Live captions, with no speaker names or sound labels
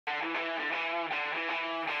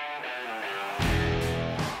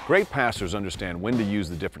Great passers understand when to use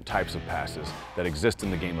the different types of passes that exist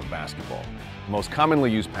in the game of basketball. The most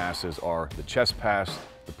commonly used passes are the chest pass,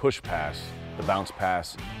 the push pass, the bounce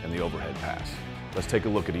pass, and the overhead pass. Let's take a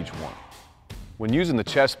look at each one. When using the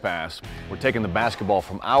chest pass, we're taking the basketball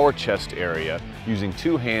from our chest area using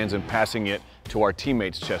two hands and passing it to our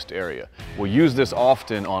teammate's chest area. We'll use this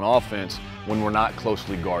often on offense when we're not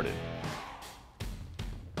closely guarded.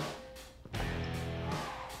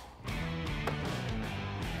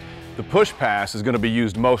 The push pass is going to be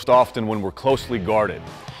used most often when we're closely guarded.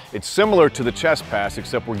 It's similar to the chest pass,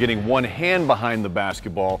 except we're getting one hand behind the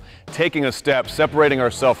basketball, taking a step, separating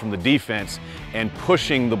ourselves from the defense, and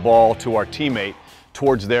pushing the ball to our teammate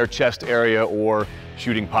towards their chest area or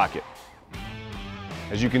shooting pocket.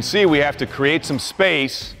 As you can see, we have to create some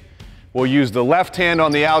space. We'll use the left hand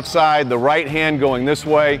on the outside, the right hand going this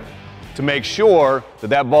way to make sure that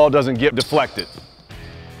that ball doesn't get deflected.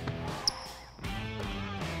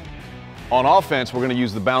 On offense, we're going to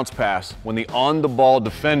use the bounce pass when the on-the-ball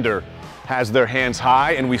defender has their hands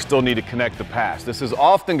high and we still need to connect the pass. This is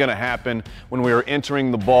often going to happen when we are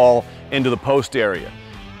entering the ball into the post area.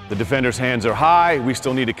 The defender's hands are high, we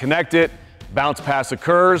still need to connect it, bounce pass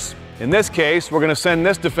occurs. In this case, we're going to send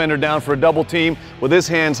this defender down for a double team with his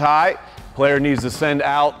hands high. Player needs to send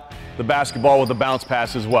out the basketball with a bounce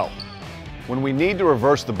pass as well. When we need to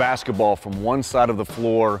reverse the basketball from one side of the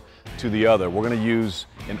floor to the other, we're going to use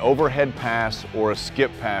an overhead pass or a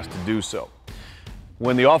skip pass to do so.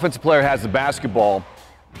 When the offensive player has the basketball,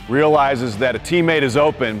 realizes that a teammate is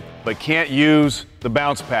open but can't use the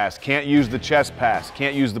bounce pass, can't use the chest pass,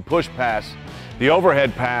 can't use the push pass, the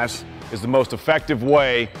overhead pass is the most effective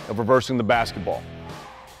way of reversing the basketball.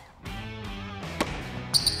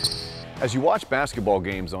 As you watch basketball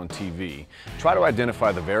games on TV, try to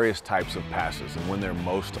identify the various types of passes and when they're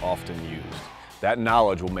most often used. That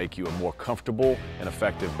knowledge will make you a more comfortable and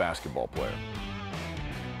effective basketball player.